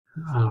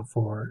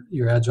for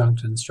your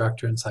adjunct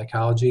instructor in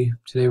psychology.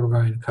 Today we're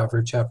going to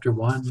cover Chapter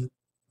 1,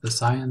 The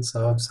Science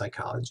of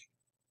Psychology.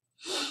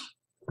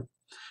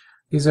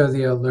 These are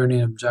the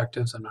learning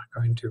objectives. I'm not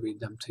going to read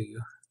them to you.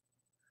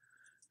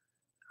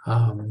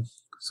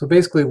 So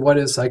basically, what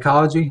is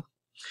psychology?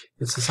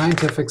 It's a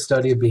scientific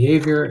study of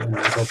behavior and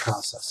mental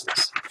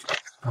processes.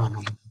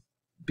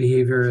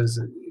 Behavior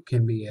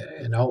can be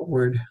an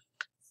outward,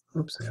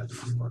 oops, I got the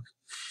wrong book.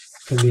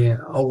 It can be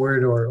an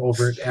outward or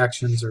overt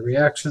actions or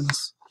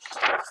reactions.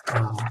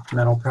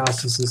 Mental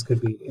processes could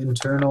be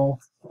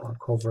internal or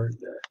covert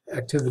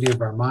activity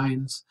of our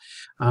minds.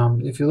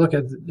 If you look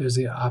at, there's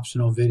the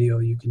optional video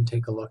you can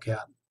take a look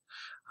at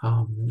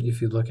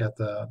if you look at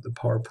the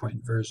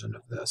PowerPoint version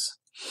of this.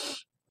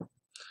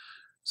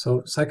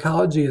 So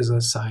psychology is a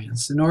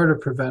science. In order to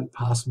prevent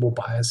possible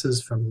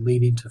biases from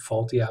leading to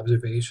faulty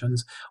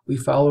observations, we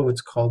follow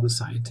what's called the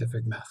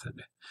scientific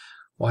method.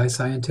 Why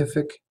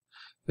scientific?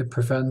 It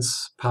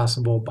prevents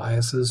possible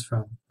biases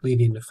from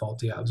leading to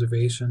faulty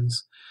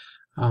observations.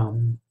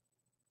 There's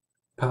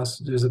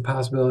a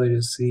possibility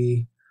to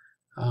see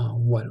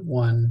what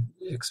one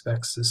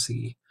expects to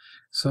see.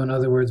 So in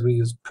other words, we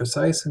use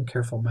precise and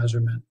careful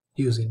measurement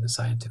using the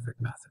scientific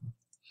method.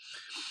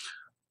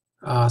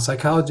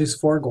 Psychology's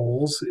 4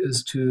 goals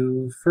is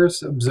to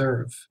first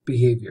observe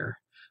behavior.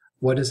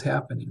 What is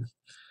happening?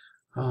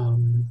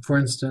 For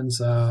instance,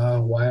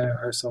 why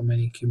are so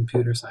many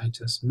computer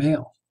scientists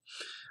male?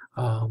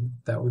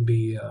 That would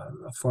be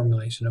a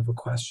formulation of a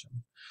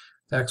question.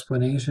 The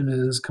explanation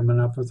is coming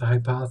up with a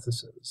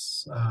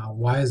hypothesis.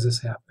 Why is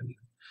this happening?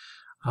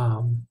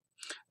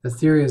 The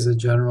theory is a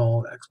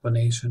general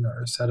explanation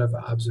or a set of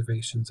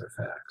observations or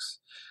facts.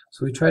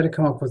 So we try to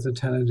come up with a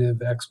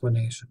tentative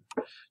explanation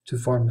to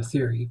form a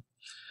theory.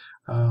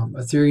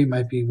 A theory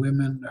might be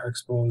women are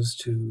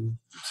exposed to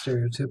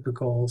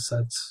stereotypical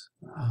sets,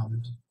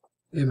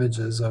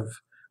 images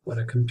of what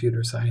a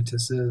computer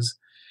scientist is.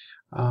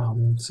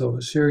 So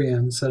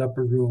Shirian set up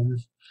a room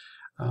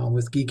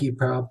with geeky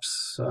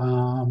props,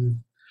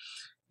 and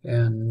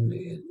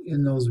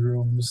in those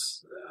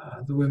rooms,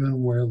 the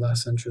women were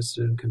less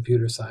interested in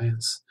computer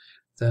science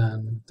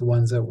than the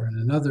ones that were in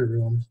another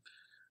room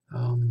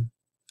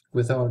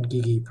without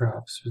geeky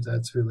props.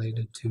 That's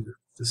related to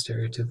the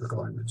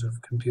stereotypical image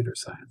of computer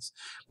science.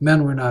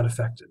 Men were not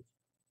affected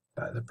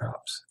by the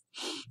props.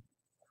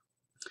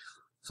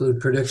 So the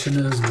prediction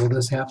is, will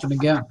this happen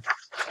again?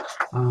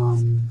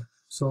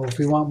 So if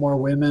we want more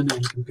women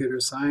in computer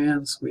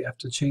science, we have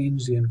to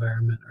change the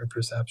environment or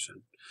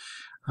perception.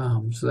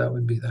 So that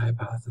would be the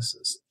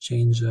hypothesis.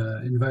 Change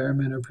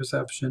environment or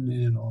perception,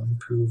 and it'll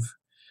improve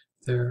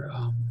their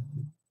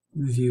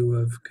view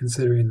of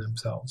considering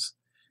themselves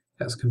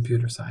as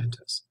computer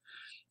scientists.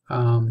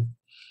 And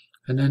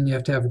then you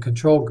have to have a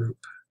control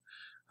group.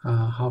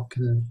 How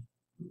can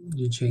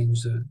you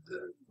change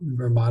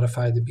or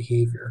modify the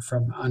behavior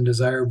from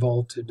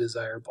undesirable to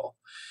desirable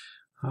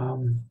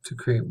to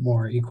create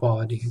more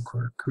equality in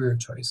career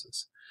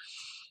choices?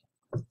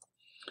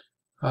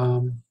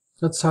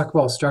 Let's talk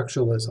about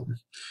structuralism.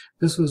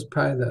 This was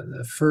probably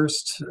the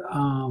first,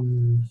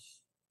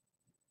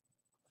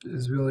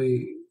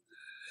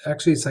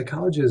 actually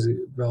psychology is a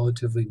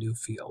relatively new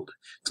field.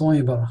 It's only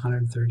about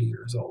 130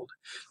 years old.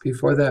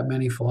 Before that,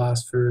 many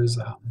philosophers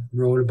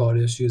wrote about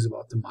issues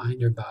about the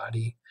mind or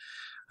body.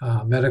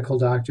 Medical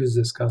doctors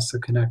discussed the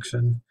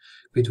connection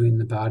between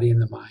the body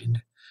and the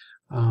mind.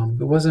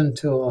 It wasn't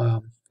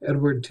until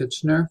Edward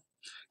Titchener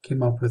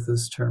came up with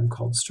this term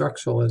called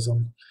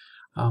structuralism.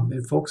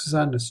 It focuses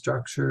on the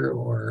structure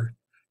or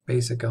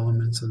basic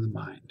elements of the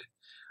mind.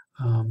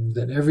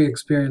 That every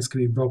experience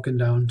can be broken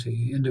down to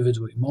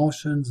individual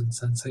emotions and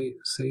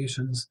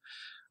sensations.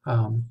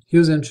 He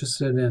was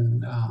interested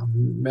in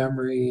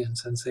memory and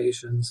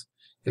sensations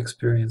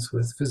experienced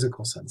with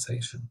physical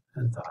sensation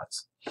and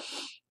thoughts.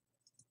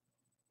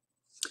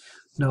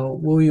 Now,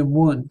 William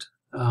Wundt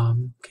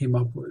came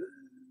up with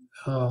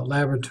a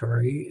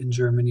laboratory in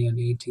Germany in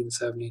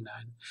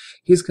 1879.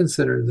 He's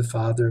considered the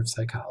father of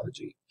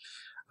psychology.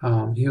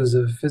 He was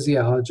a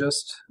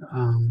physiologist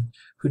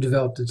who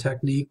developed a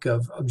technique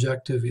of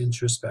objective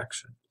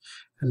introspection.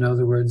 In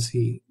other words,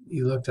 he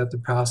looked at the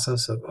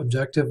process of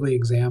objectively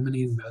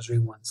examining and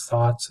measuring one's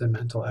thoughts and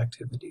mental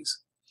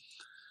activities.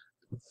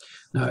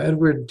 Now,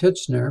 Edward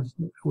Titchener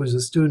was a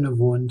student of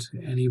Wundt,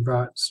 and he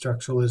brought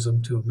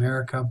structuralism to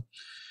America.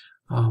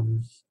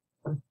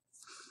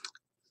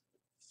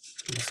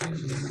 Let's see,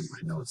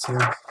 my notes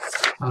here.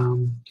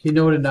 He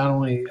noted not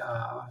only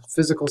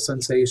physical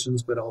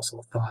sensations, but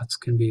also thoughts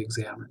can be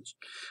examined.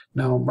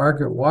 Now,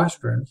 Margaret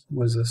Washburn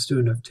was a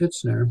student of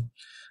Titchener,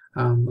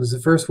 was the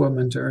first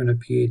woman to earn a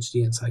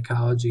PhD in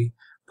psychology,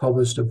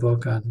 published a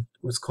book on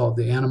what's called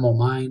the animal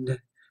mind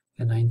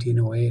in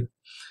 1908.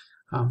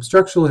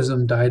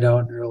 Structuralism died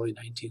out in the early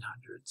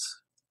 1900s.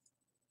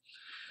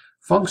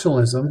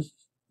 Functionalism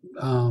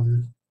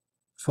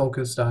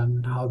focused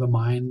on how the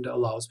mind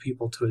allows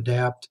people to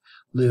adapt,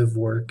 live,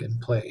 work,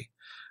 and play.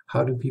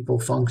 How do people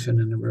function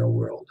in the real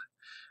world?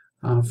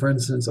 For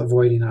instance,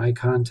 avoiding eye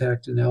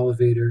contact in an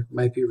elevator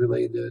might be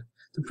related to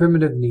the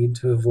primitive need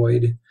to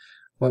avoid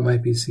what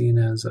might be seen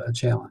as a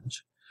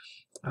challenge.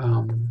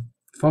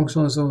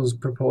 Functionalism was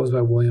proposed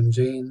by William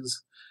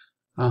James,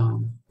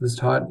 was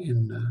taught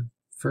in the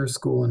first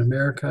school in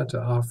America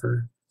to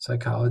offer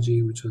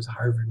psychology, which was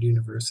Harvard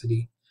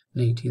University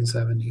in the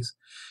 1870s.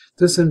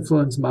 This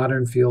influenced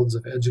modern fields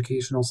of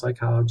educational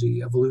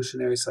psychology,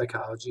 evolutionary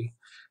psychology,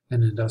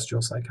 and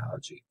industrial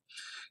psychology.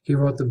 He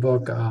wrote the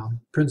book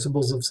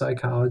Principles of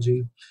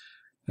Psychology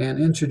and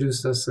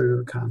introduced us to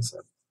the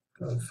concept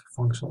of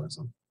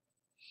functionalism.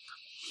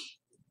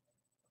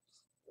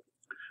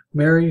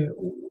 Mary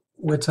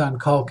Whitson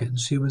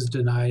Calkins, she was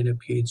denied a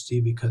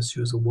PhD because she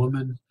was a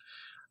woman,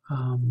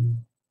 and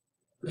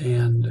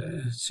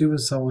she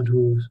was someone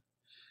who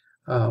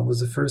was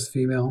the first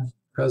female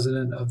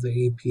president of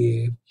the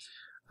APA.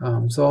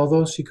 So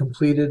although she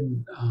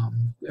completed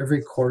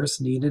every course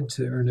needed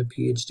to earn a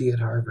PhD at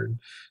Harvard,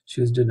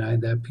 she was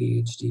denied that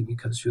PhD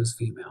because she was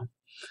female.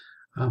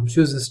 She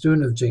was a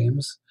student of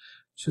James.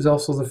 She was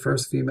also the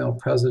first female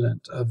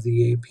president of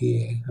the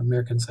APA,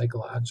 American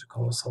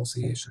Psychological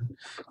Association,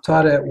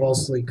 taught at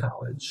Wellesley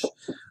College.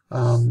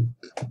 There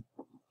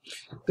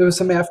were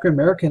some African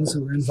Americans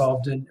who were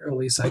involved in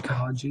early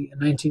psychology. In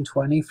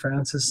 1920,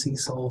 Francis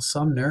Cecil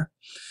Sumner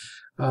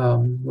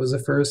was the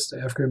first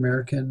African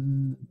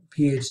American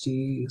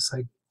PhD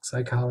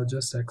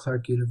psychologist at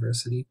Clark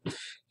University.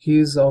 He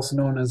is also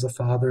known as the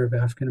father of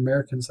African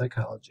American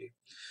psychology.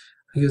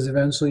 He was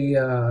eventually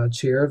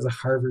chair of the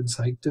Harvard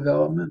Psych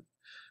Development.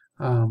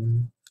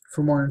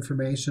 For more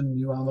information,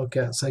 you want to look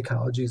at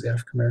Psychology's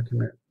African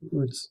American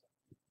Roots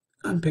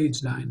on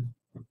page 9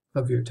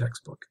 of your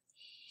textbook.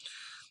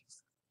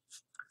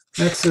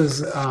 Next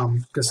is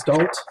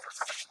Gestalt.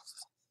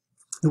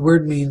 The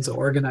word means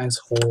organized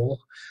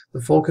whole.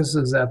 The focus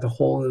is that the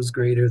whole is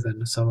greater than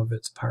the sum of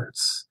its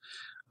parts.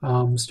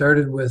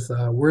 Started with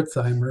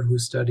Wertheimer, who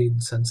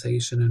studied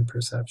sensation and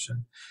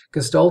perception.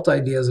 Gestalt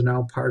ideas are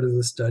now part of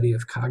the study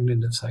of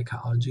cognitive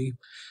psychology.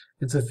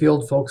 It's a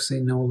field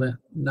focusing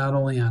not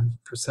only on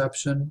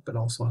perception, but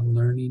also on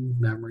learning,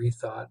 memory,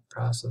 thought,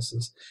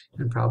 processes,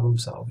 and problem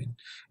solving.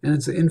 And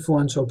it's an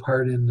influential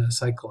part in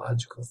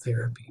psychological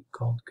therapy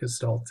called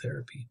Gestalt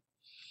therapy.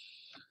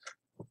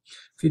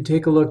 If you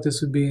take a look,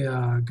 this would be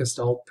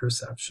Gestalt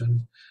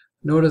perception.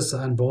 Notice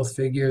on both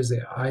figures,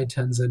 the eye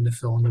tends in to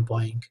fill in the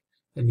blank,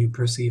 and you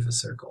perceive a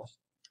circle.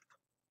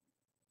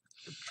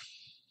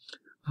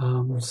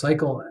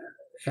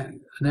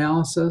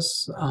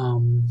 Psychoanalysis,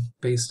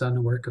 based on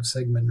the work of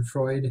Sigmund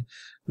Freud.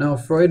 Now,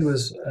 Freud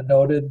was a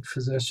noted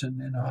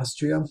physician in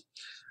Austria.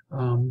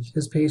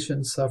 His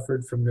patients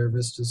suffered from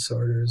nervous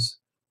disorders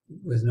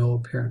with no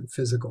apparent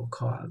physical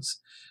cause.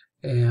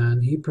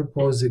 And he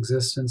proposed the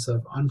existence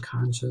of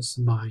unconscious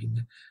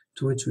mind,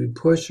 to which we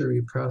push or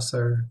repress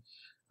our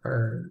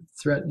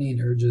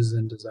threatening urges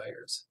and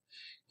desires.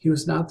 He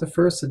was not the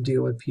first to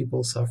deal with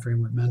people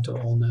suffering with mental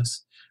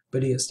illness,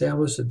 but he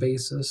established a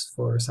basis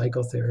for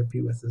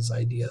psychotherapy with his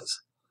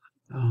ideas,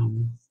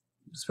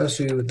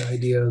 especially with the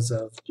ideas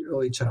of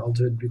early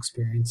childhood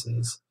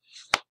experiences.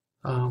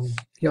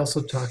 He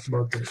also talked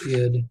about the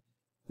id,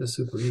 the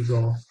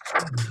superego,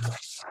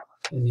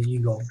 and the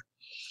ego.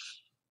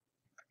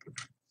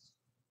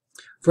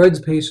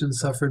 Freud's patients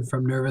suffered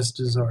from nervous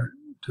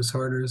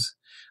disorders,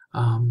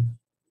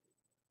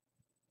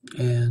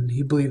 and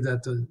he believed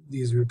that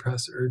these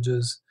repressed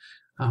urges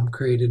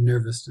created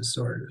nervous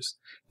disorders.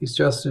 He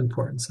stressed the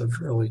importance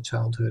of early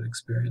childhood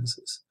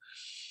experiences.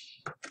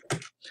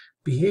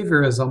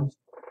 Behaviorism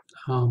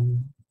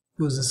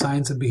was a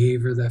science of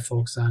behavior that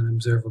focused on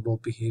observable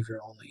behavior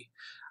only.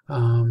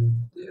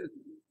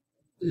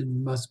 It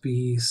must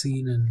be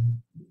seen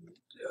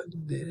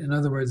in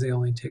other words, they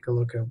only take a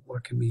look at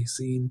what can be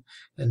seen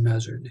and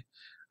measured.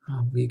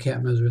 You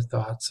can't measure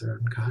thoughts or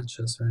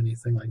unconscious or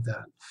anything like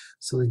that.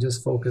 So they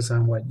just focus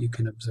on what you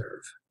can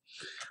observe.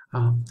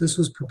 This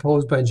was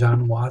proposed by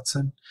John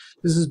Watson.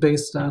 This is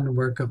based on the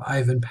work of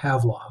Ivan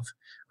Pavlov,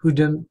 who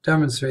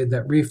demonstrated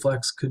that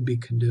reflex could be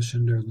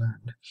conditioned or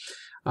learned.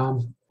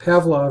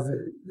 Pavlov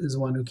is the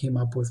one who came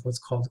up with what's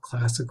called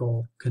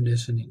classical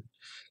conditioning.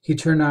 He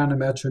turned on a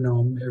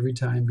metronome every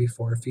time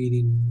before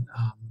feeding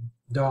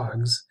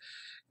dogs,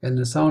 and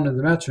the sound of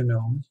the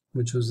metronome,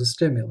 which was a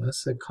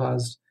stimulus, it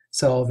caused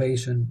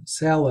salivation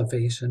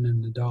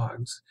in the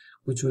dogs,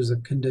 which was a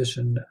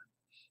conditioned,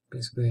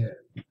 basically,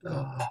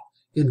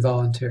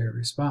 involuntary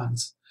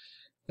response.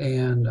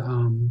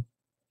 And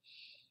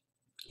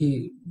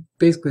he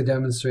basically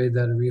demonstrated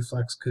that a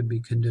reflex could be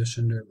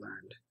conditioned or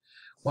learned.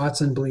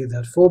 Watson believed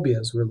that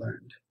phobias were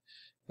learned.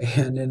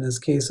 And in his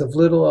case of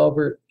little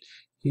Albert,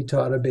 he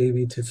taught a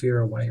baby to fear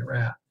a white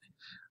rat.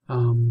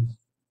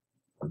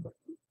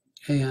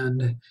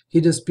 And he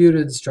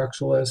disputed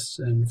structuralist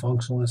and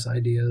functionalist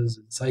ideas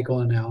and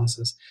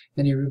psychoanalysis,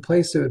 and he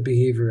replaced it with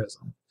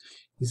behaviorism.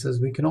 He says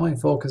we can only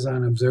focus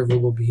on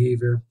observable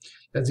behavior.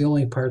 That's the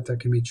only part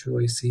that can be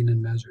truly seen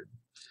and measured.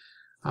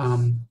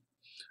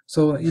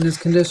 So in his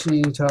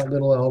conditioning, he taught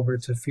little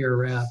Albert to fear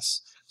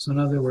rats. So in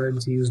other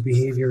words, he used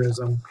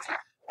behaviorism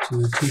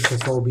to teach a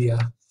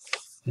phobia.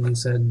 And he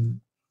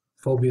said,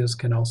 Phobias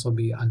can also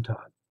be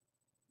untaught.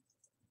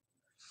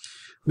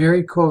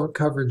 Mary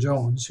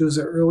Cover-Jones, she was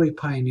an early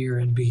pioneer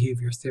in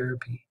behavior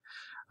therapy.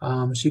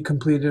 She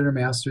completed her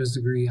master's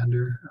degree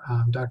under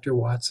Dr.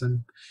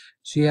 Watson.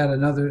 She had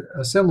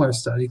a similar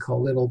study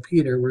called Little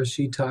Peter, where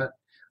she taught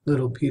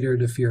little Peter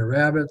to fear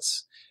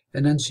rabbits,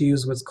 and then she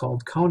used what's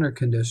called counter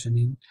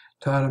conditioning,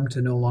 taught him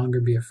to no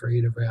longer be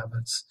afraid of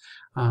rabbits.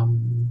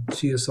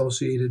 She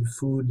associated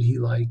food he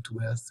liked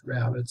with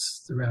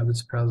rabbits, the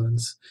rabbit's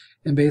presence,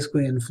 and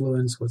basically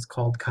influenced what's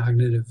called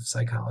cognitive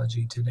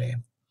psychology today.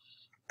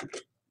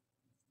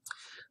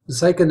 The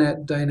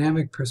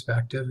psychodynamic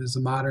perspective is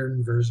a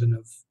modern version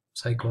of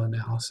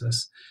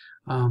psychoanalysis.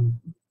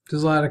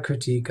 There's a lot of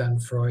critique on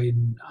Freud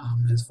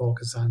and his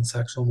focus on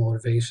sexual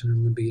motivation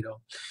and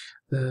libido.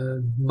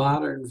 The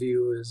modern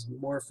view is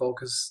more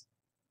focused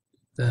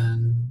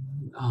than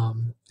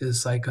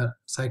is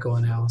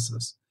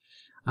psychoanalysis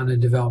on the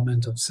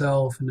development of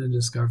self and the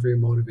discovery of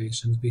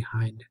motivations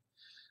behind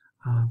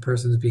a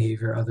person's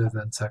behavior other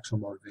than sexual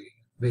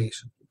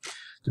motivation.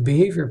 The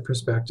behavior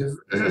perspective,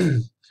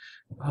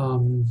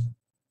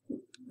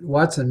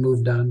 Watson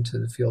moved on to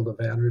the field of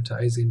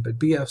advertising, but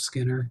B.F.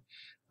 Skinner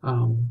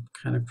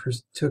kind of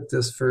took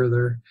this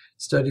further,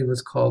 studied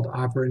what's called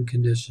operant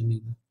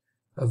conditioning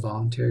of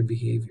voluntary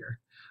behavior.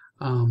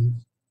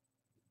 And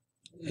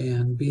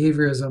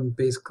behaviorism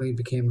basically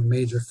became a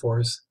major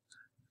force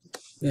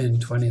in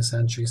 20th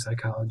century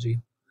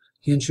psychology.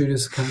 He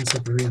introduced the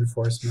concept of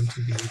reinforcement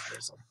to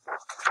behaviorism.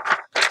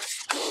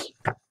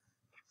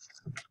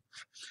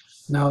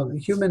 Now, the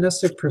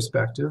humanistic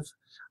perspective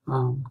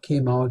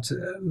came out,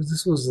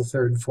 this was the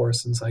third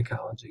force in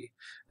psychology,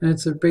 and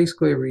it's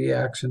basically a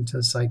reaction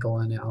to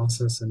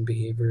psychoanalysis and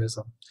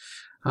behaviorism.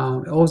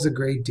 It owes a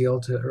great deal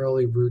to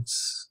early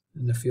roots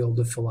in the field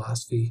of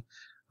philosophy,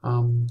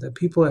 that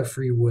people have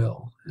free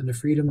will and the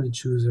freedom to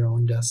choose their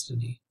own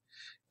destiny.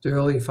 The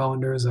early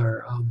founders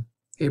are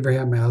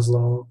Abraham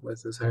Maslow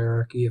with his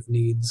hierarchy of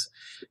needs,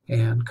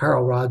 and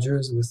Carl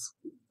Rogers with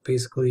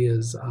basically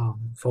his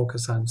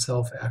focus on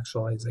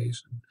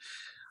self-actualization.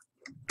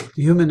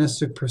 The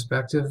humanistic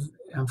perspective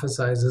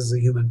emphasizes the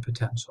human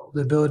potential,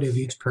 the ability of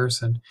each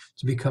person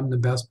to become the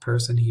best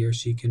person he or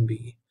she can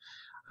be.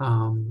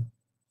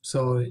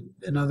 So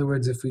in other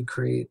words, if we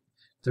create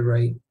the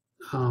right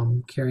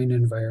caring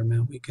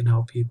environment, we can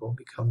help people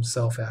become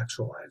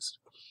self-actualized.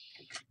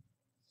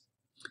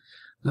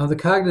 Now, the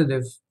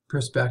cognitive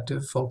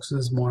perspective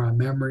focuses more on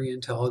memory,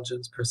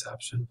 intelligence,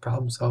 perception,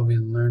 problem solving,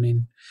 and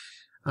learning.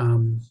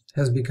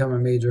 Has become a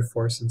major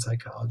force in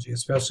psychology,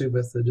 especially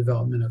with the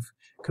development of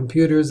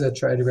computers that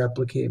try to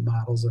replicate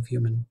models of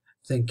human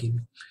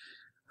thinking.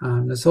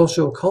 The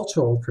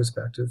social-cultural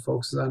perspective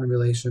focuses on the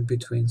relationship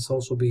between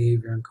social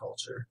behavior and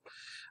culture,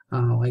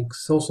 like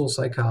social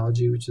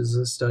psychology, which is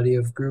a study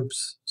of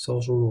groups,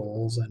 social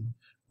roles, and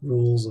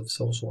rules of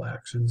social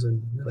actions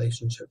and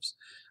relationships,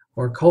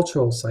 or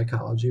cultural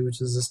psychology,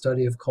 which is the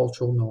study of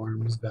cultural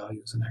norms,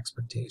 values, and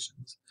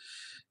expectations.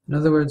 In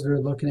other words, we're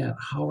looking at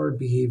how our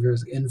behavior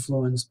is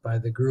influenced by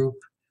the group,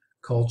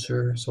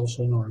 culture,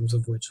 social norms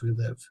of which we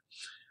live.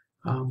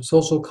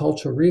 Social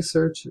cultural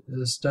research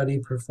is a study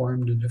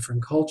performed in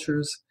different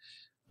cultures.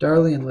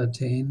 Darley and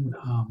Latane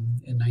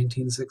in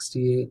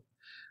 1968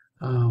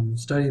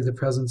 studied the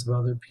presence of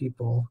other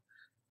people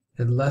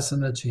had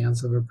lessened the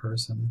chance of a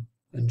person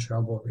in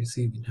trouble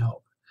receiving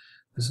help.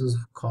 This was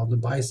called the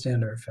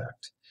bystander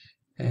effect.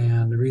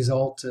 And the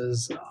result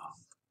is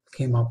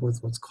came up with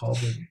what's called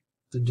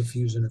the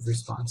diffusion of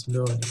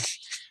responsibility.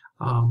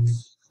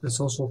 The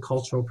social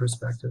cultural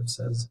perspective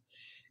says,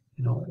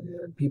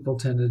 people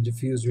tend to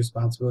diffuse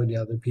responsibility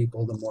to other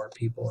people the more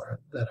people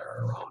that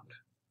are around.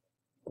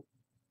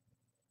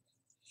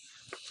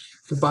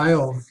 The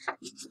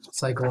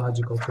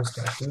biopsychological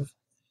perspective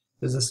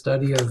is a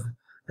study of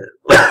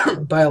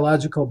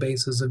biological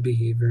basis of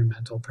behavior and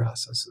mental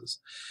processes.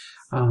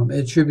 It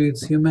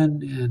attributes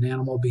human and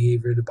animal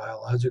behavior to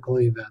biological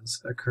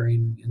events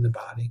occurring in the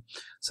body,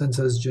 such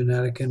as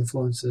genetic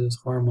influences,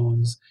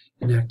 hormones,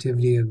 and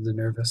activity of the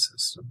nervous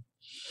system.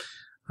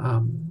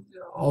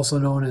 Also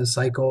known as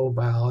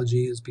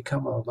psychobiology, has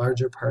become a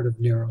larger part of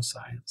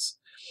neuroscience.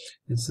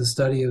 It's the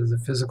study of the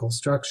physical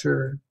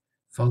structure,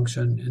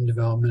 function, and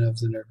development of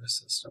the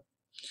nervous system.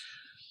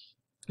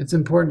 It's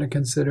important to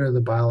consider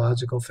the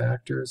biological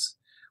factors,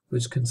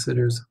 which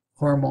considers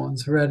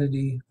hormones,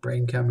 heredity,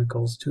 brain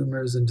chemicals,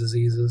 tumors, and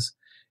diseases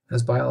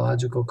as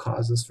biological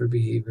causes for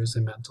behaviors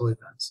and mental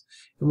events.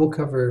 And we'll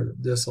cover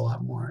this a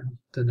lot more in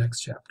the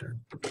next chapter.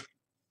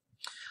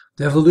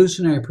 The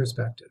evolutionary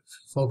perspective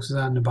focuses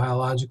on the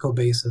biological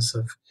basis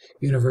of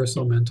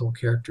universal mental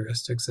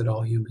characteristics that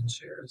all humans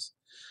share.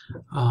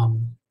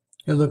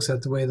 It looks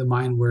at the way the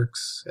mind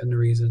works and the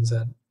reasons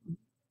that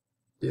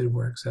it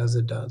works as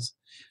it does.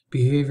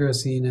 Behavior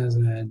is seen as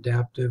an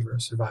adaptive or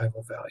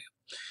survival value.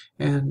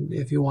 And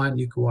if you want,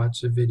 you can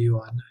watch a video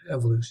on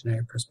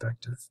evolutionary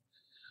perspective.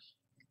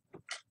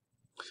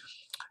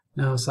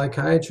 Now, a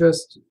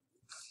psychiatrist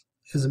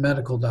is a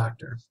medical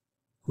doctor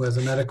who has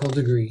a medical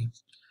degree.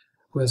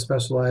 who has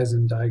specialized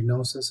in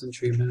diagnosis and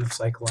treatment of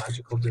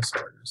psychological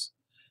disorders.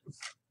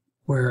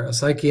 Where a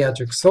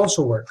psychiatric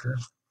social worker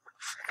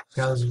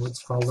has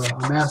what's called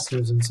a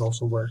master's in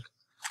social work.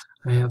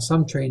 I have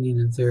some training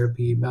in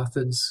therapy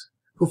methods,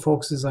 who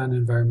focuses on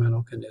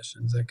environmental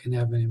conditions that can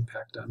have an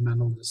impact on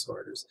mental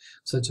disorders,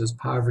 such as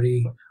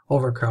poverty,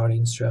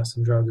 overcrowding, stress,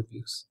 and drug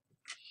abuse.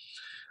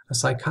 A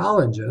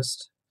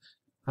psychologist,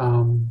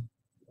 and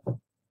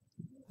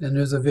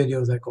there's a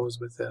video that goes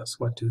with this,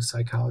 what do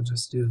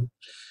psychologists do?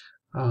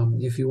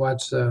 If you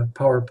watch the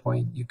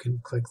PowerPoint, you can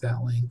click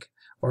that link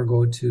or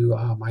go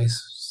to my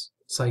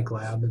psych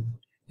lab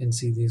and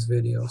see these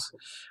videos.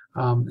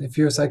 If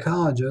you're a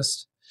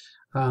psychologist,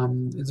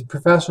 it's a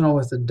professional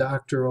with a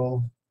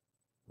doctoral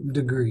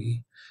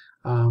degree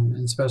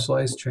and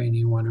specialized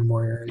training in one or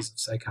more areas of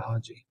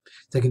psychology.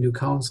 They can do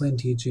counseling,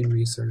 teaching,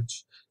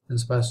 research, and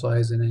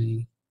specialize in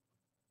any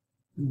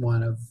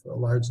one of a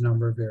large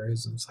number of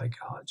areas of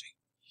psychology.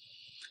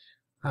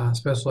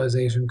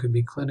 Specialization could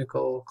be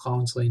clinical,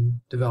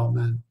 counseling,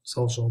 development,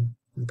 social,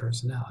 and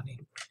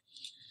personality.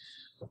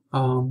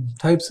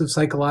 Types of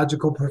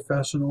psychological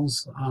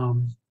professionals.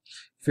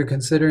 If you're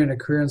considering a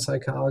career in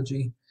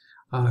psychology,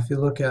 if you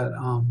look at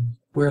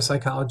where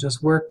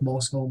psychologists work,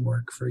 most of them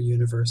work for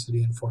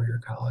university and four-year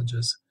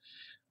colleges.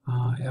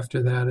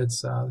 After that,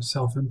 it's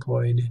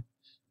self-employed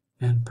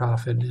and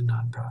profit and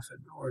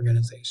nonprofit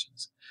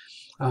organizations.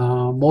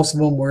 Most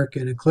of them work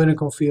in a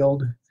clinical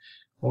field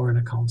or in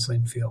a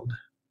counseling field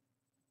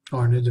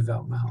or in a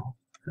developmental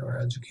or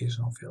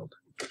educational field.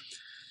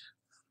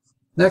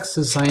 Next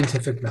is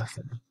scientific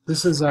method.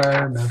 This is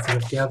our method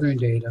of gathering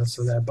data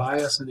so that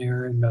bias and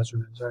error in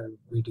measurements are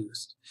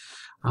reduced.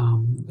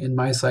 In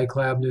my psych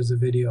lab, there's a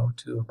video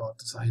too about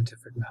the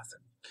scientific method.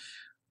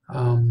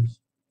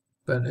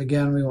 But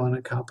again, we want to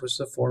accomplish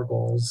the four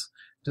goals: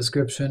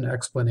 description,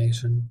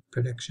 explanation,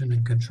 prediction,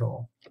 and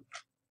control.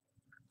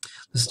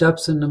 The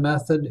steps in the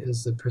method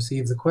is to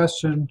perceive the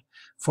question,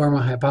 form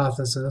a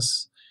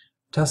hypothesis,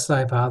 test the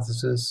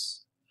hypothesis,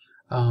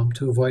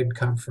 to avoid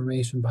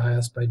confirmation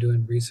bias by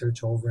doing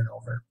research over and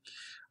over,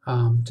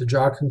 to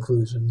draw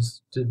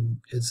conclusions to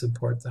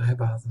support the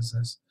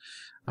hypothesis,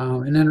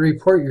 and then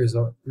report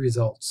your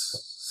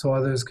results so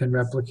others can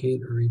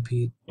replicate or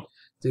repeat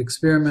the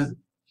experiment.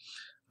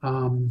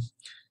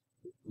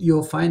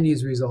 You'll find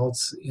these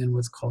results in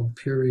what's called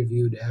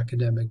peer-reviewed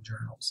academic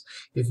journals.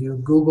 If you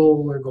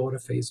Google or go to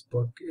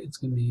Facebook, it's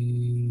going to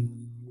be,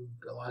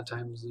 a lot of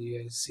times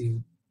you see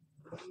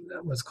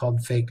what's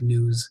called fake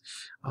news.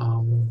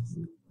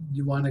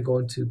 You want to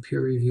go to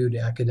peer-reviewed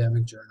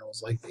academic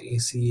journals like the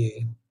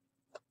ACA,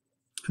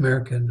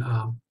 American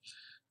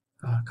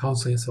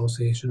Counseling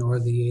Association, or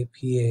the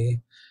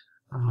APA,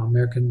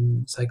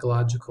 American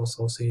Psychological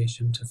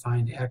Association, to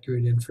find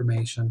accurate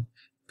information.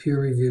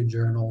 Peer-reviewed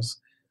journals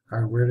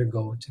are where to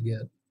go to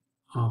get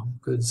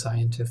good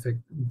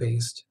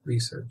scientific-based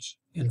research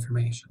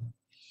information.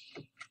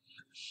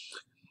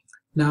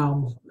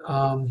 Now,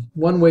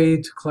 one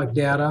way to collect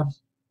data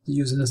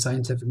using the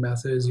scientific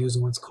method is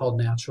using what's called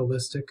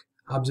naturalistic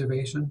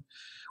observation,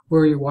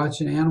 where you're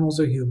watching animals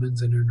or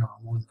humans in their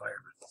normal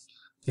environment.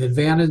 The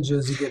advantage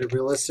is you get a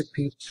realistic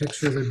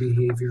picture of their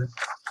behavior.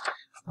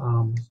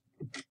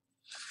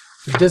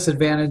 The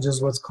disadvantage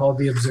is what's called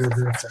the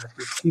observer effect.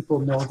 If people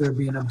know they're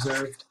being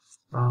observed,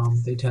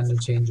 they tend to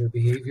change their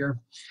behavior.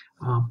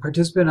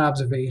 Participant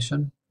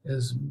observation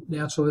is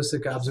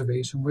naturalistic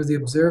observation, where the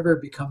observer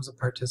becomes a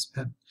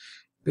participant.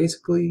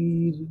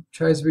 Basically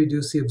tries to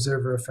reduce the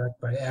observer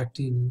effect by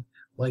acting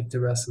like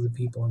the rest of the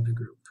people in the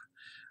group.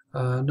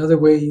 Another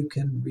way you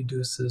can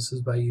reduce this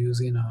is by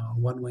using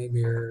one-way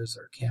mirrors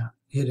or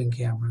hidden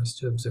cameras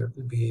to observe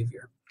the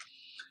behavior.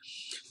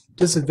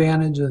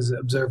 Disadvantage is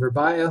observer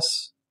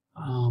bias,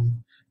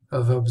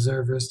 of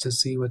observers to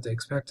see what they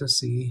expect to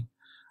see.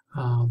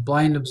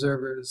 Blind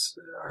observers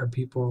are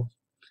people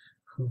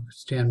who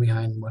stand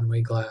behind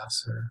one-way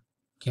glass or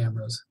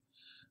cameras.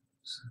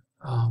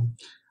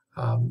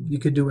 You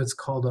could do what's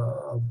called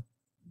a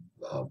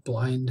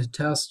blind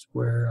test,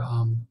 where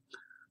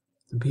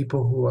the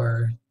people who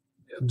are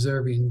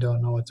observing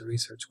don't know what the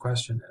research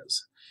question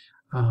is.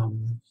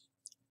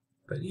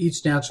 But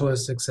each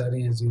naturalistic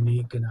setting is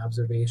unique, and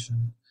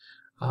observation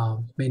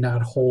may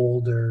not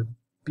hold or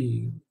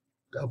be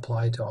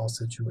applied to all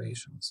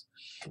situations.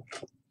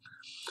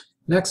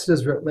 Next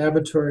is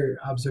laboratory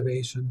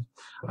observation.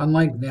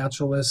 Unlike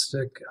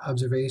naturalistic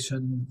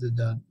observation,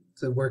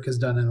 the work is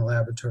done in a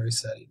laboratory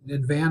setting. The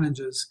advantage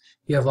is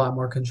you have a lot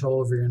more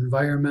control over your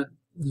environment.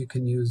 You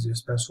can use your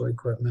special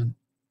equipment,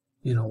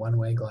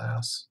 one-way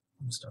glass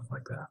and stuff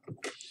like that.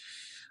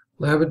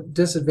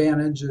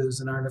 Disadvantage is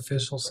an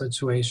artificial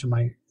situation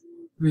might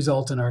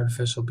result in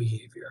artificial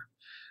behavior.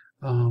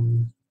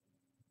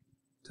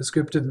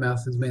 Descriptive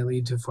methods may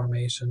lead to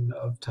formation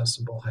of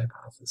testable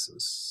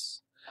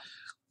hypotheses.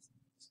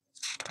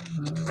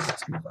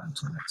 Let's move on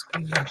to the next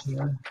page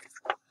here.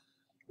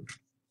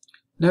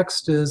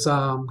 Next is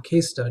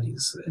case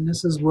studies, and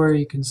this is where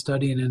you can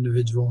study an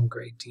individual in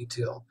great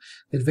detail.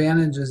 The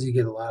advantage is you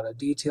get a lot of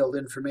detailed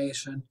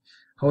information.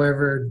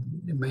 However,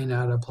 it may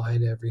not apply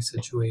to every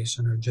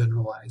situation or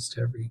generalize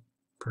to every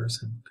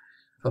person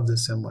of the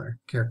similar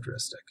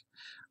characteristic.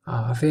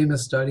 A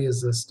famous study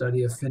is the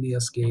study of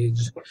Phineas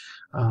Gage.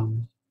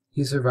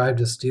 He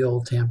survived a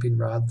steel tamping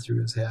rod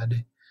through his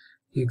head.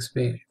 He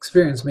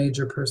experienced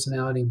major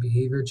personality and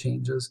behavior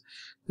changes.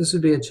 This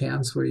would be a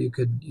chance where you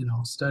could,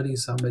 study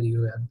somebody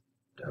who had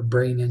a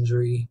brain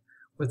injury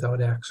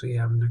without actually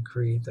having to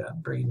create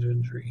that brain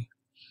injury.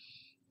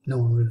 No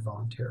one would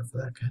volunteer for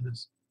that kind of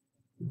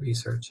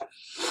research.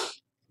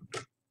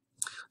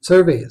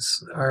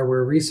 Surveys are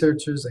where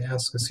researchers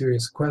ask a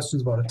series of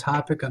questions about a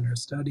topic under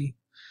study,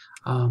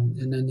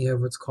 and then you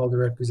have what's called a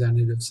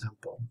representative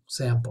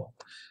sample.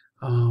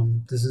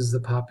 This is the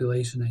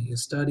population that you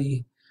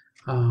study.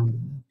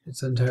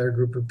 It's an entire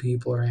group of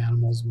people or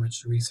animals in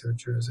which the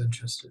researcher is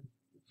interested.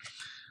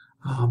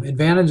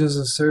 Advantages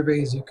of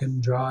surveys: you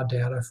can draw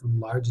data from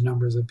large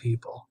numbers of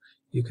people.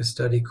 You can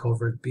study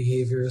covert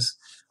behaviors.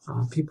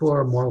 People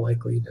are more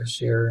likely to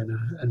share in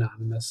an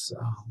anonymous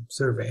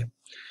survey.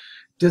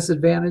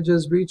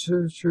 Disadvantages: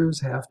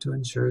 researchers have to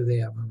ensure they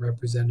have a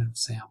representative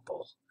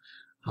sample,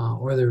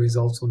 or the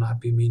results will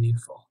not be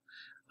meaningful.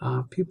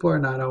 People are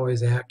not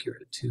always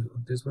accurate too.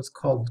 There's what's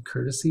called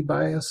courtesy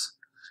bias.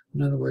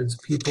 In other words,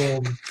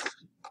 people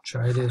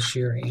try to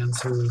share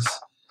answers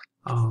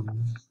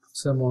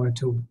similar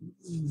to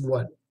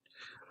what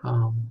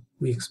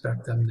we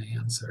expect them to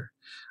answer.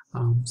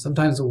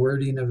 Sometimes the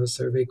wording of a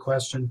survey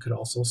question could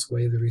also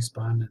sway the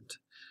respondent,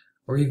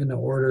 or even the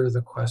order of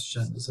the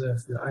questions.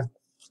 If I've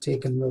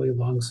taken really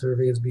long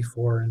surveys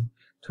before, and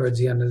towards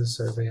the end of the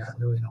survey, I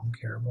really don't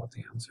care about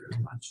the answer as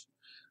much,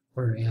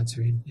 or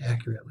answering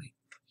accurately.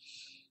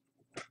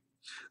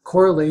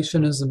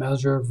 Correlation is the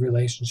measure of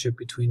relationship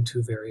between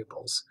two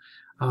variables.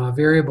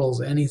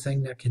 Variables,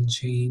 anything that can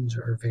change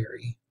or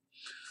vary.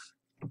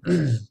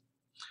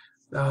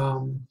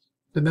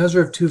 The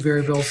measure of two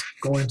variables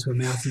go into a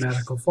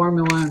mathematical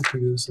formula and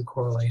produce a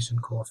correlation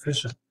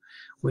coefficient,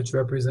 which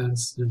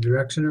represents the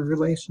direction of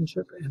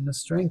relationship and the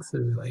strength of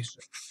the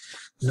relationship.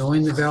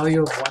 Knowing the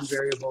value of one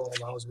variable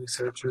allows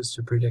researchers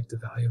to predict the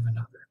value of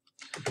another.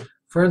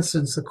 For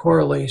instance, the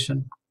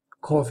correlation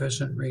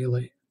coefficient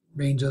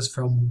ranges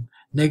from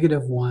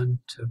 -1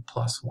 to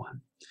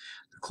 +1.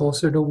 The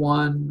closer to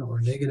 1 or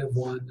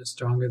 -1, the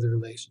stronger the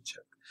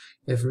relationship.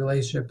 If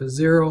relationship is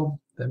 0,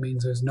 that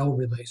means there's no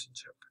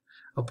relationship.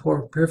 A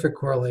perfect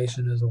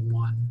correlation is a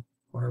 1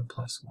 or a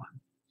 +1.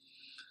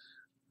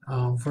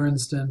 For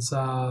instance,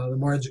 the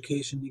more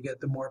education you get,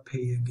 the more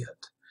pay you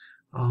get.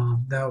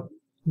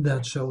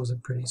 That shows a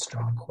pretty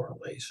strong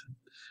correlation.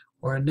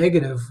 Or a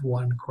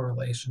 -1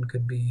 correlation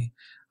could be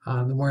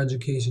the more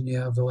education you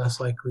have, the less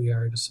likely you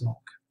are to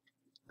smoke.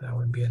 That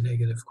would be a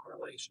negative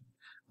correlation.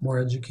 More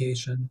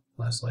education,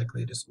 less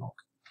likely to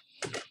smoke.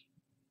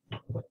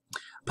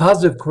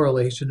 Positive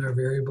correlation are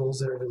variables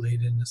that are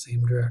related in the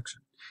same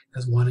direction.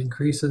 As one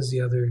increases,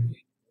 the other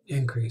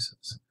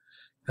increases.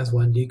 As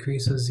one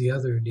decreases, the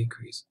other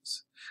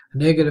decreases. A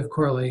negative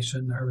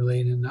correlation are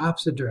related in the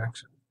opposite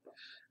direction.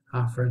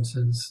 For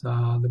instance,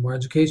 the more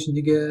education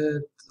you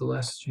get, the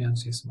less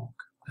chance you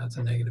smoke. That's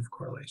a negative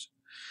correlation.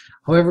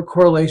 However,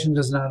 correlation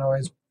does not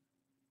always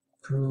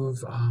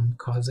prove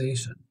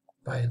causation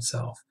by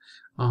itself.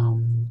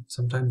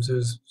 Sometimes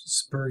there's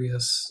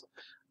spurious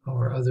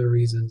or other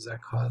reasons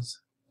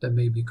that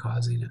may be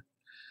causing it.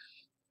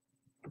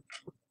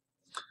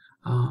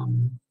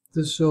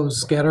 This shows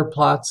scatter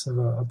plots of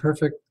a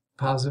perfect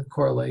positive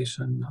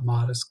correlation, a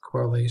modest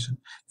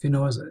correlation. If you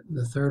notice,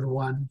 the third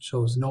one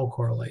shows no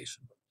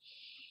correlation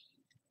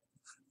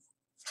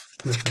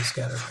with the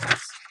scatter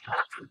plots.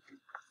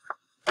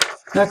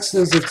 Next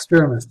is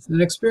experiment.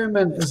 An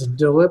experiment is a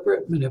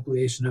deliberate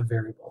manipulation of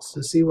variables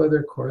to see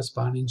whether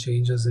corresponding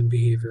changes in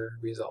behavior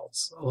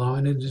results,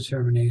 allowing a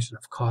determination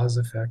of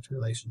cause-effect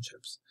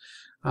relationships.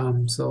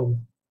 So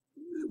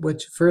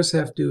what you first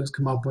have to do is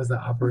come up with an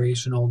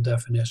operational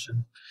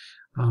definition.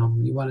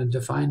 You want to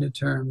define the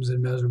terms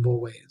in measurable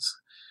ways.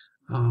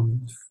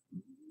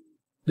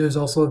 There's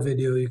also a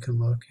video you can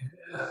look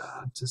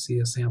to see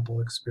a sample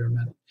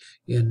experiment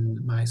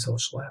in my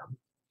social lab.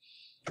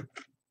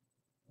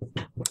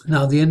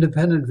 Now, the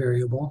independent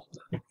variable,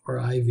 or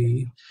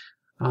IV,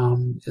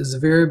 is a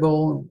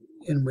variable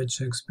in which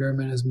an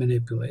experiment is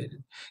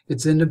manipulated.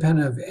 It's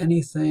independent of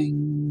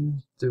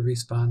anything the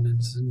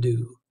respondents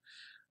do.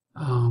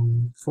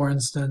 For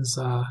instance,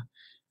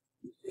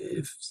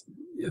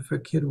 if a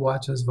kid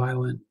watches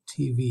violent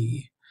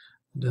TV,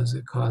 does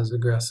it cause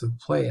aggressive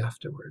play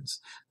afterwards?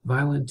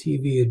 Violent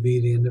TV would be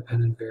the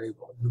independent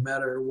variable. No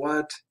matter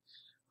what,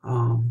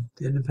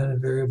 the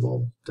independent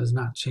variable does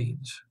not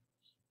change.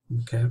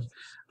 Okay,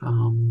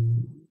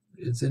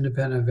 it's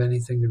independent of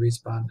anything the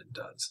respondent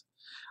does.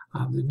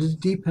 The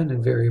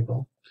dependent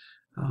variable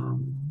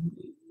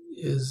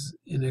is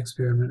in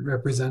experiment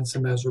represents a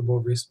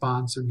measurable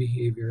response or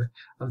behavior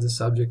of the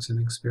subjects in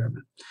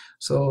experiment.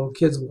 So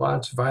kids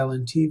watch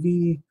violent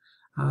TV.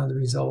 The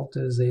result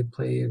is they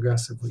play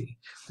aggressively.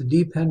 The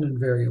dependent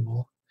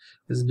variable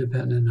is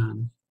dependent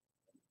on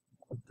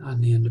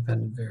the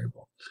independent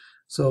variable.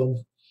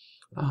 So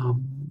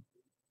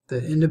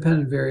The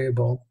independent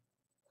variable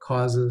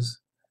causes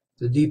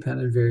the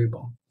dependent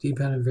variable.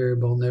 Dependent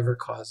variable never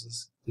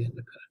causes the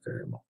independent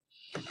variable.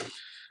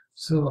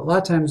 So a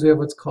lot of times we have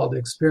what's called the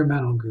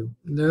experimental group.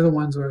 They're the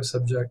ones who are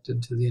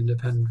subjected to the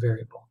independent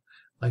variable,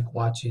 like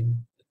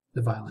watching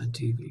the violent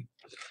TV.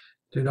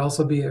 There'd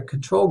also be a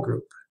control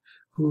group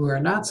who are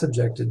not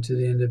subjected to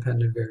the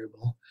independent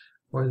variable,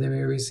 or they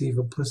may receive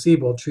a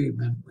placebo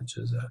treatment, which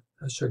is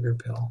a sugar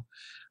pill,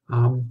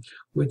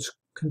 which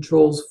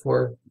controls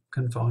for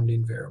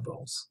confounding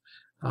variables.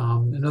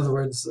 In other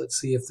words, let's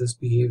see if this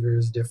behavior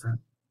is different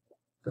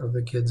of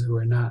the kids who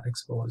are not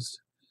exposed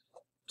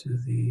to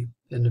the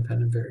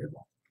independent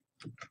variable.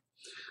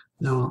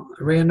 Now,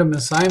 a random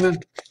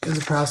assignment is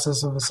a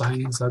process of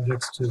assigning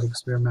subjects to the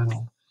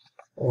experimental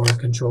or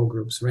control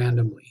groups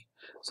randomly.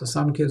 So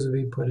some kids will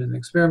be put in the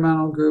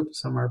experimental group,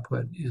 some are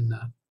put in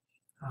the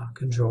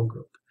control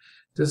group.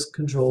 This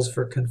controls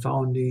for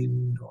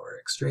confounding or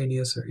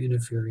extraneous or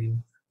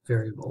interfering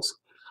variables.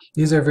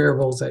 These are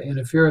variables that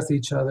interfere with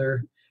each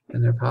other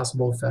and their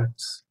possible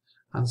effects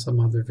on some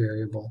other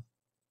variable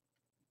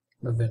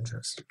of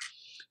interest.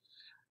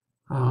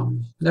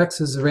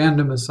 Next is a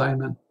random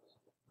assignment.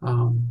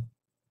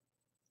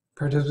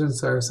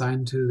 Participants are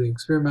assigned to the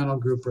experimental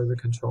group or the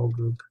control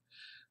group.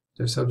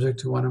 They're subject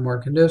to one or more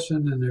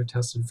conditions and they're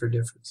tested for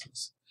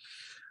differences.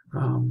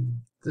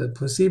 The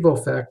placebo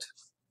effect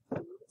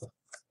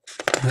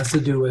has to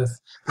do with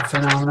the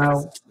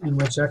phenomena in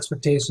which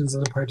expectations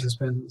of the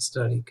participant in the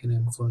study can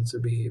influence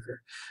their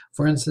behavior.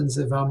 For instance,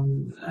 if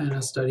I'm in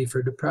a study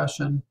for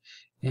depression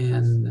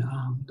and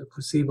the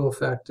placebo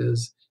effect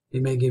is they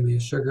may give me a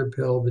sugar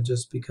pill, but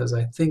just because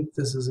I think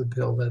this is a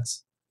pill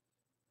that's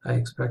I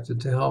expect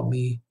it to help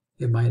me,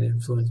 it might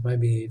influence my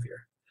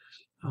behavior.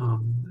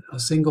 A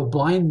single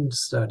blind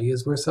study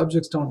is where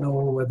subjects don't know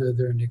whether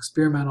they're in the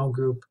experimental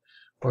group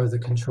or the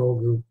control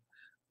group,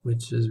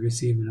 which is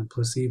receiving a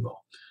placebo.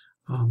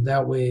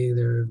 That way,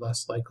 they're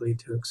less likely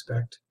to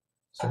expect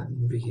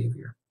certain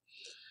behavior.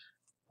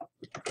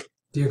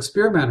 The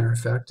experimenter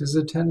effect is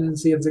a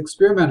tendency of the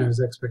experimenter's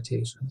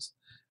expectations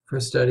for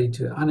a study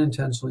to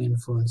unintentionally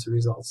influence the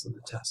results of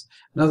the test.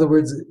 In other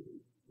words,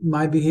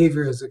 my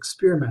behavior as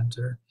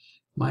experimenter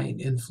might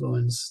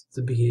influence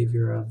the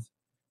behavior of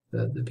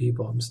the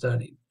people I'm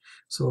studying.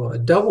 So a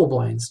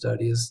double-blind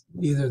study is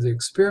neither the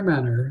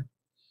experimenter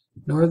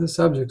nor the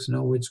subjects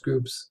know which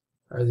groups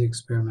are the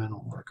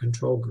experimental or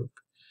control group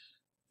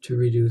to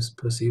reduce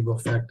placebo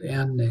effect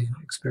and the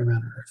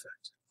experimenter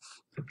effect.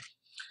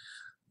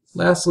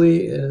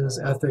 Lastly is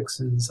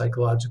ethics in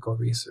psychological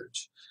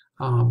research.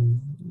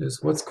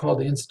 There's what's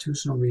called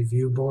institutional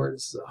review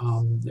boards.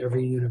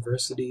 Every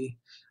university,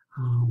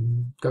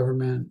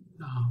 government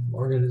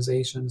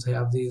organizations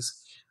have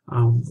these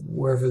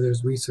wherever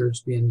there's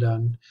research being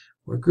done,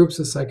 where groups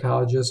of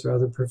psychologists or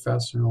other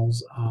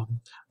professionals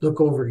look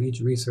over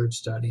each research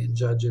study and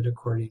judge it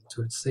according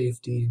to its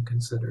safety and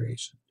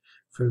consideration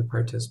for the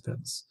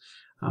participants.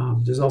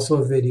 There's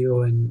also a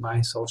video in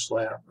my social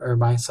lab or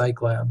my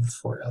psych lab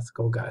for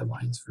ethical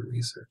guidelines for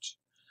research.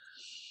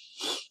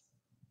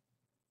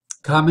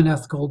 Common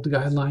ethical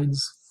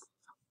guidelines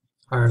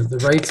are the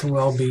rights and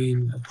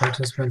well-being of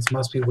participants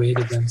must be weighed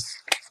against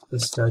the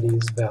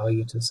study's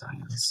value to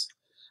science.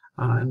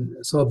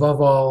 And so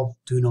above all,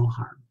 do no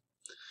harm.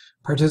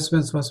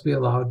 Participants must be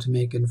allowed to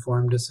make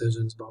informed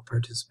decisions about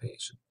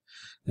participation.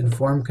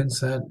 Informed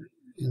consent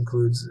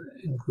includes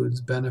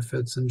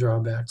benefits and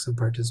drawbacks of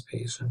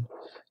participation,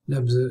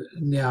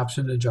 and the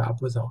option to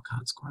drop without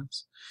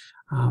consequence.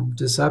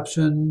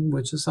 Deception,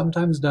 which is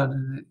sometimes done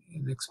in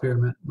an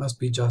experiment, must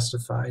be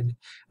justified,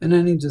 and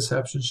any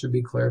deception should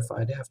be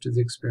clarified after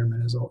the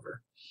experiment is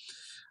over.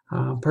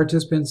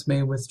 Participants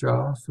may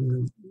withdraw from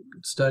the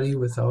study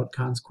without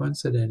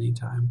consequence at any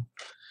time.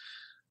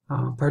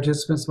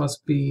 Participants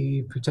must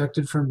be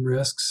protected from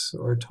risks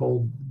or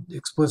told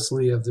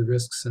explicitly of the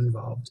risks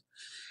involved.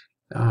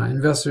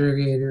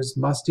 Investigators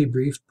must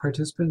debrief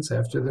participants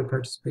after their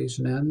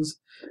participation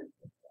ends,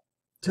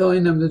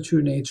 telling them the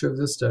true nature of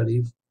the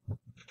study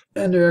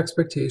and their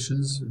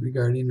expectations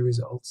regarding the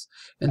results,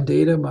 and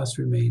data must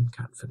remain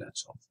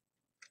confidential.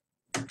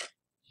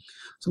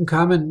 Some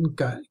common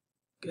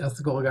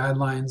ethical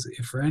guidelines: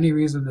 if for any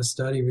reason the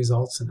study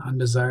results in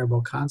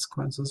undesirable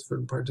consequences for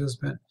the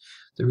participant,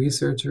 the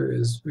researcher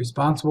is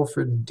responsible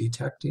for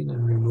detecting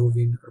and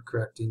removing or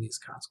correcting these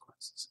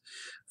consequences.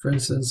 For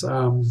instance,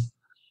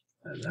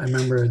 I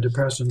remember a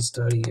depression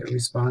study. A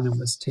respondent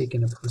was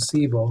taking a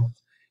placebo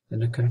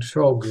in a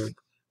control group,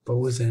 but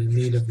was in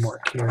need of more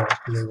care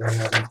because they were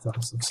having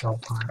thoughts of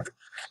self-harm.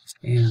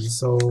 And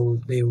so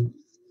they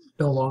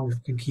no longer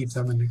could keep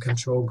them in the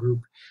control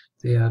group.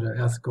 They had an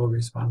ethical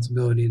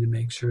responsibility to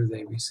make sure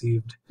they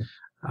received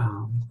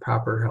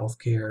proper health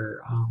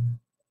care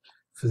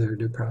for their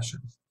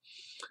depression.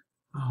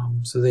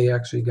 So they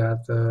actually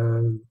got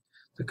the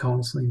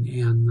counseling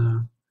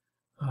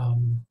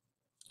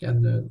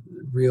and the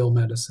real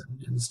medicine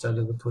instead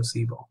of the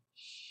placebo.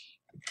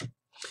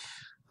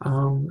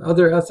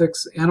 Other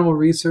ethics: animal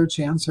research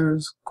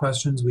answers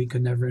questions we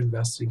could never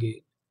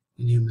investigate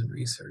in human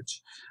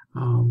research.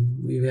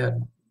 We've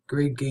had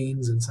great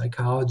gains in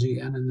psychology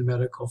and in the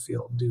medical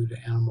field due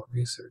to animal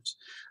research.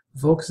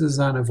 The focus is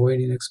on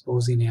avoiding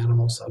exposing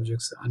animal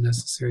subjects to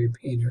unnecessary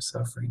pain or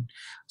suffering.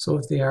 So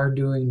if they are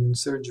doing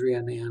surgery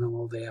on the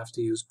animal, they have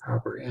to use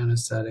proper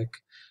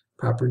anesthetic,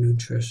 proper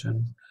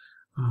nutrition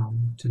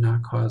to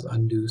not cause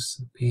undue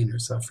pain or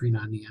suffering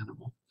on the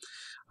animal.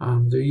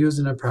 They're used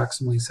in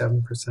approximately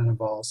 7%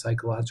 of all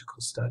psychological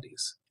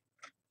studies.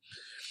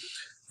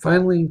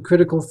 Finally,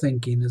 critical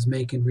thinking is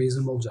making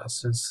reasonable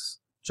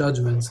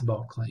judgments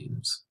about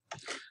claims.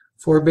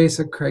 4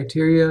 basic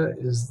criteria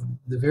is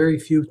the very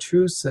few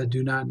truths that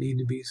do not need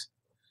to be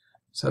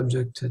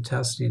subject to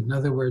testing. In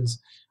other words,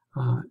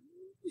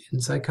 in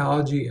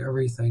psychology,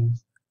 everything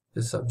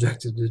is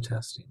subjected to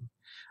testing.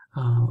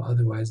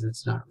 Otherwise,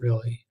 it's not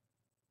really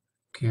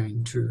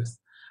carrying truth.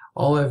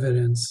 All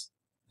evidence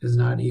is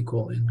not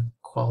equal in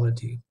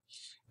quality.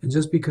 And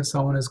just because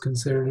someone is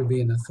considered to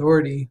be an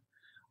authority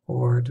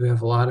or to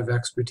have a lot of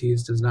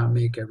expertise does not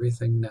make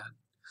everything that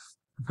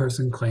a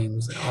person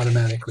claims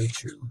automatically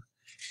true.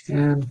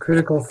 And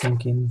critical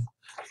thinking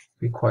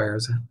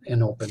requires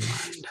an open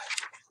mind.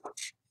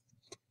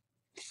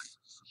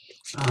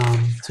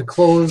 To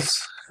close,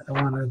 I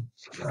want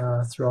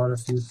to throw out a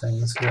few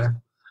things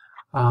here.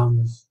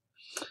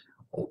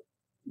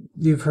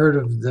 You've heard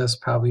of this,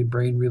 probably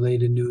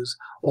brain-related news.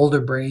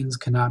 Older brains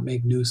cannot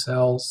make new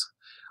cells.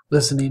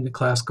 Listening to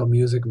classical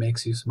music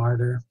makes you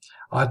smarter.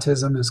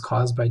 Autism is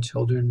caused by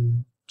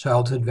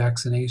childhood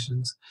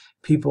vaccinations.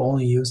 People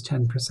only use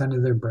 10%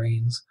 of their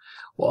brains.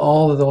 Well,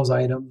 all of those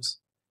items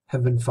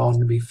have been found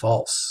to be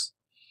false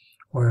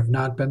or have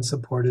not been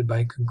supported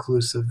by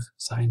conclusive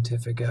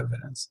scientific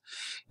evidence.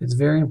 It's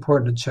very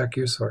important to check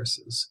your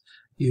sources.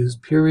 Use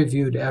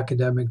peer-reviewed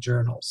academic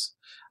journals.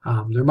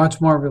 They're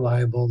much more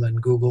reliable than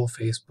Google,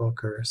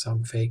 Facebook, or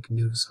some fake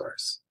news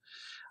source.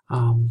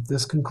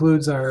 This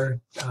concludes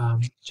our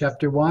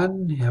Chapter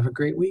 1. Have a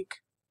great week.